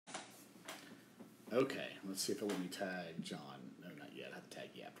Okay, let's see if it'll let me tag John. No, not yet. I have to tag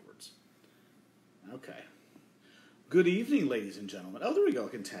you afterwards. Okay. Good evening, ladies and gentlemen. Oh, there we go. I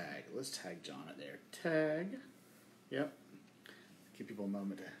can tag. Let's tag John in there. Tag. Yep. Give people a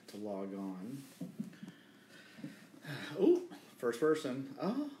moment to log on. Oh, first person.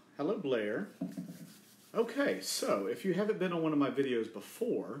 Oh, hello, Blair. Okay, so if you haven't been on one of my videos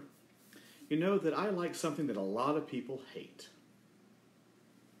before, you know that I like something that a lot of people hate.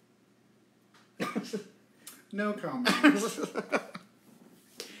 No comment.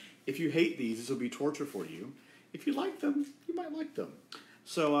 If you hate these, this will be torture for you. If you like them, you might like them.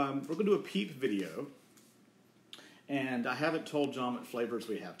 So we're going to do a PEEP video. And I haven't told John what flavors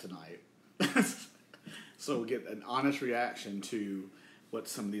we have tonight. So we'll get an honest reaction to what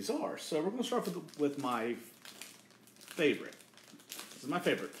some of these are. So we're going to start with my favorite. This is my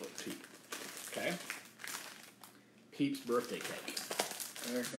favorite PEEP. Okay? PEEP's birthday cake.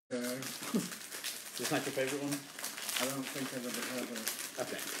 Okay. Is this not your favorite one? I don't think I've ever had it.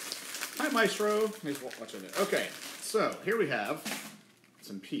 Okay. Hi, Maestro. Let's watch it. Okay, so here we have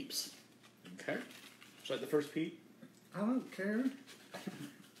some PEEPs. Okay? Should I like the first PEEP? I don't care.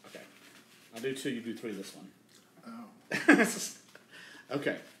 Okay. I'll do 2, you do 3 this one. Oh.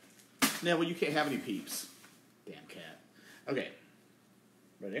 Okay. Now, well, you can't have any PEEPs. Damn cat. Okay.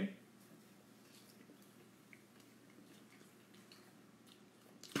 Ready?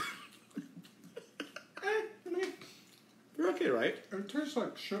 You're okay, right? It tastes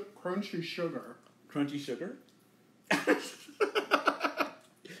like crunchy sugar. Crunchy sugar? What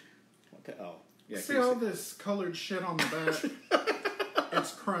the, oh. Yeah, See all this colored shit on the back?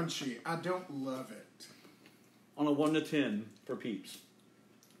 It's crunchy. I don't love it. On a 1 to 10 for PEEPs.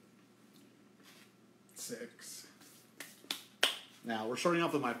 6. Now, we're starting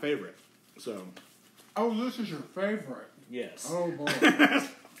off with my favorite, so... Oh, this is your favorite? Yes. Oh, boy.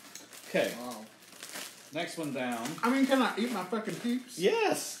 Okay. Wow. Next one down. I mean, can I eat my fucking PEEPs?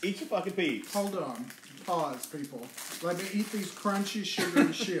 Yes! Eat your fucking PEEPs. Hold on. Pause, people. Let me eat these crunchy, sugary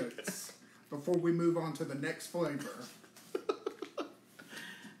shits before we move on to the next flavor.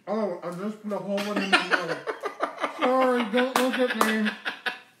 Oh, I just put a hole in my mouth. Sorry, don't look at me.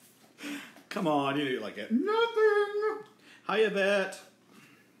 Come on, you do like it. Nothing. Hiya, Bet.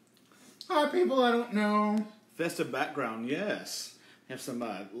 Hi, people I don't know. Festive background, yes. Have some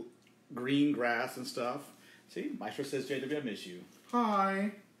green grass and stuff. See, Maestro says, JW, I miss you.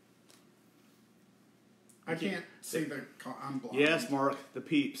 Hi. I can't see the... I'm blind. Yes, Mark, the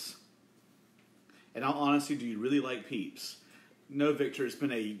PEEPs. In all honesty, do you really like PEEPs? No, Victor, it's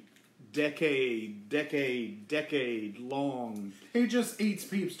been a decade long... He just eats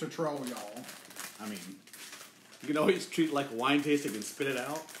PEEPs to troll y'all. I mean, you can always treat it like a wine tasting and spit it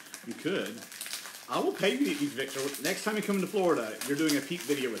out. You could. I will pay you to eat these, Victor. Next time you come into Florida, you're doing a PEEP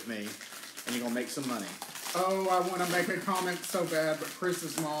video with me, and you're going to make some money. Oh, I want to make a comment so bad, but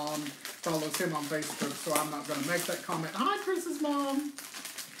Chris's mom follows him on Facebook, so I'm not going to make that comment. Hi, Chris's mom.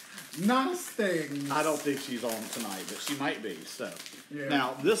 Nice things. I don't think she's on tonight, but she might be, so. Yeah.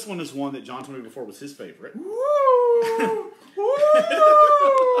 Now, this one is one that John told me before was his favorite. Woo!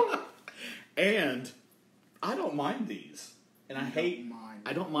 Woo! And I don't mind these. And I hate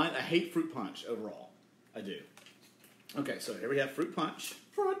fruit punch overall. I do. Okay, so here we have fruit punch.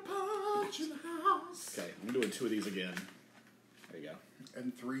 Fruit punch in the house. Okay, I'm doing 2 of these again. There you go.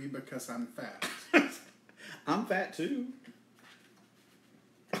 And 3 because I'm fat. I'm fat too.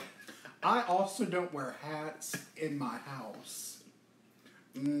 I also don't wear hats in my house.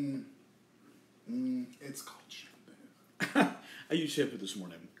 It's called shampoo. I used shampoo this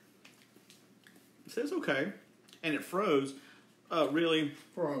morning. It says okay. And it froze. Really?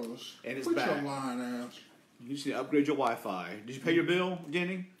 Froze. And it's Put back. your line ass. You just need to upgrade your Wi-Fi. Did you pay your bill,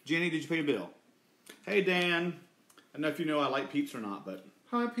 Jenny? Jenny, did you pay your bill? Hey, Dan. I don't know if you know I like PEEPs or not, but...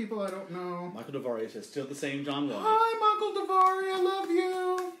 Hi, people I don't know. Michael Devari says, still the same John White. Hi, Michael Devari. I love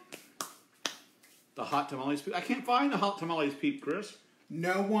you. The hot tamales PEEP. I can't find the hot tamales PEEP, Chris.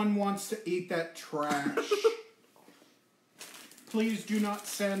 No one wants to eat that trash. Please do not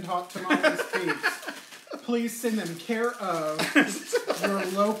send hot tamales PEEPs. Please send them care of your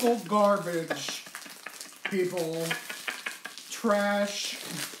local garbage people, trash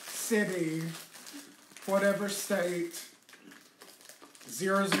city, whatever state,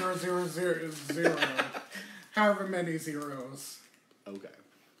 00000, however many zeros. Okay.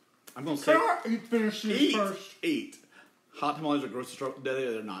 I'm going to say... Can I finish this first? Eat. Hot tamales are grocery store...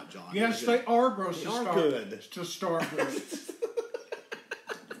 No, they're not, John. Yes, they are grocery store. They are good. To start with.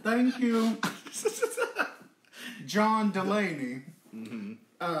 Thank you. John Delaney. Mm-hmm.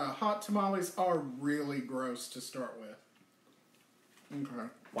 Hot tamales are really gross to start with. Okay.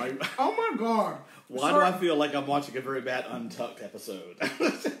 Why? Oh my god. Why do I feel like I'm watching a very bad Untucked episode?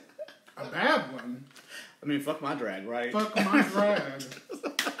 A bad one? I mean, fuck my drag, right? Fuck my drag.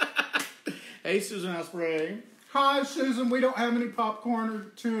 Hey, Susan Asprey. Hi, Susan. We don't have any popcorn or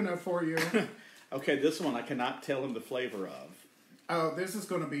tuna for you. Okay, this one I cannot tell him the flavor of. Oh, this is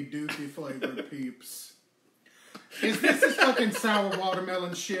going to be dookie flavored Peeps. Is this this fucking sour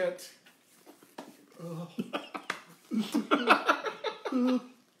watermelon shit? Ugh.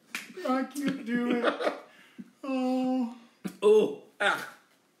 I can't do it. Oh. Oh. Ah.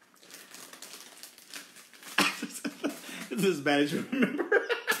 This is as bad as you remember.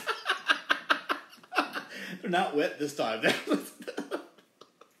 They're not wet this time.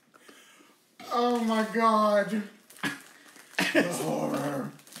 Oh my god. The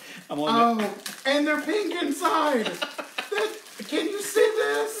horror. I'm on and they're pink inside. Can you see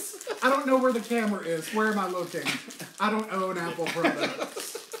this? I don't know where the camera is. Where am I looking? I don't own Apple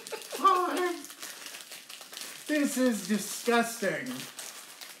products. Hi. This is disgusting.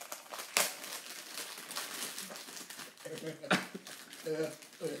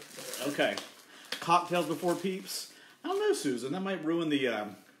 Okay. Cocktails before Peeps. I don't know, Susan. That might ruin the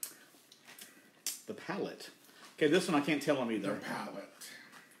palate. Okay, this one I can't tell them either. The palate.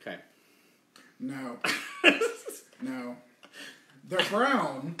 Okay. No. No. They're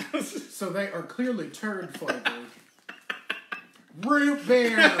brown, so they are clearly turd flavored. Root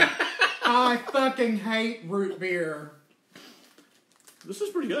beer. I fucking hate root beer. This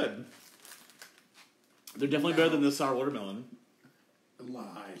is pretty good. They're definitely better than the sour watermelon.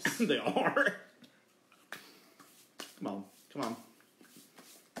 Lies. They are. Come on. Come on.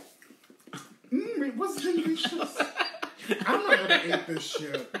 It was delicious. I'm not gonna eat this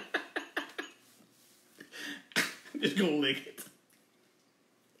shit. I'm just gonna lick it.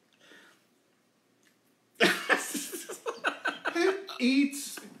 Who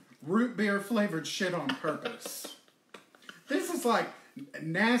eats root beer flavored shit on purpose? This is like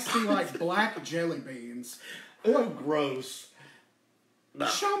nasty, like black jelly beans. Oh, gross. No.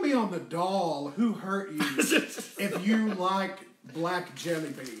 Show me on the doll who hurt you if you like black jelly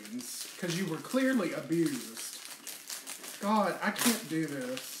beans, because you were clearly abused. God, I can't do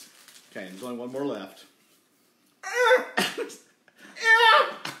this. Okay, there's only one more left.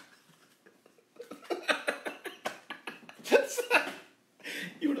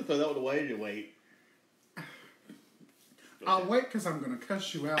 You would have thrown that one away, you wait. I'll wait because I'm going to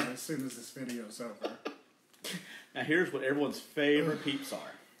cuss you out as soon as this video's over. Now here's what everyone's favorite Peeps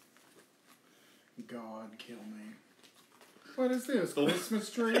are. God, kill me. What is this? Christmas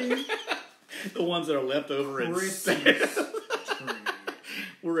tree? The ones that are left over in Christmas tree.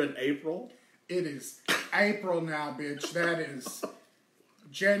 We're in April. It is April now, bitch. That is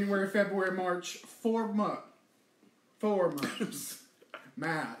January, February, March. 4 months. 4 months.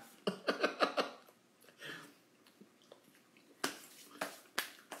 Math.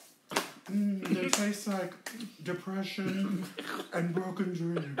 They taste like depression and broken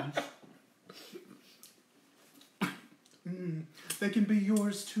dreams. They can be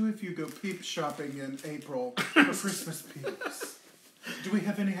yours too if you go peep shopping in April for Christmas peeps. Do we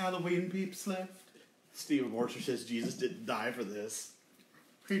have any Halloween peeps left? Stephen Morcher says Jesus didn't die for this.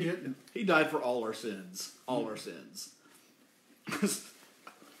 He didn't. He died for all our sins. All our sins.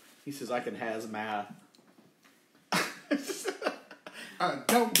 He says, I can hazmat.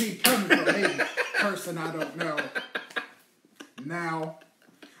 Don't be coming for me, person I don't know. Now,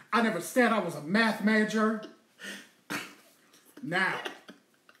 I never said I was a math major. Now.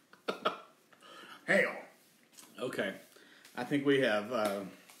 Hell. Okay. I think we have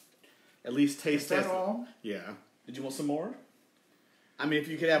at least taste Is that tested. all? Yeah. Did you want some more? I mean, if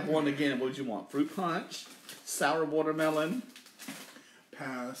you could have one again, what would you want? Fruit punch? Sour watermelon?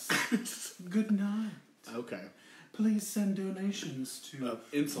 Pass. Good night. Okay. Please send donations to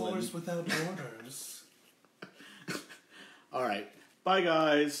insulin. Wars Without Borders. All right. Bye,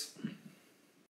 guys.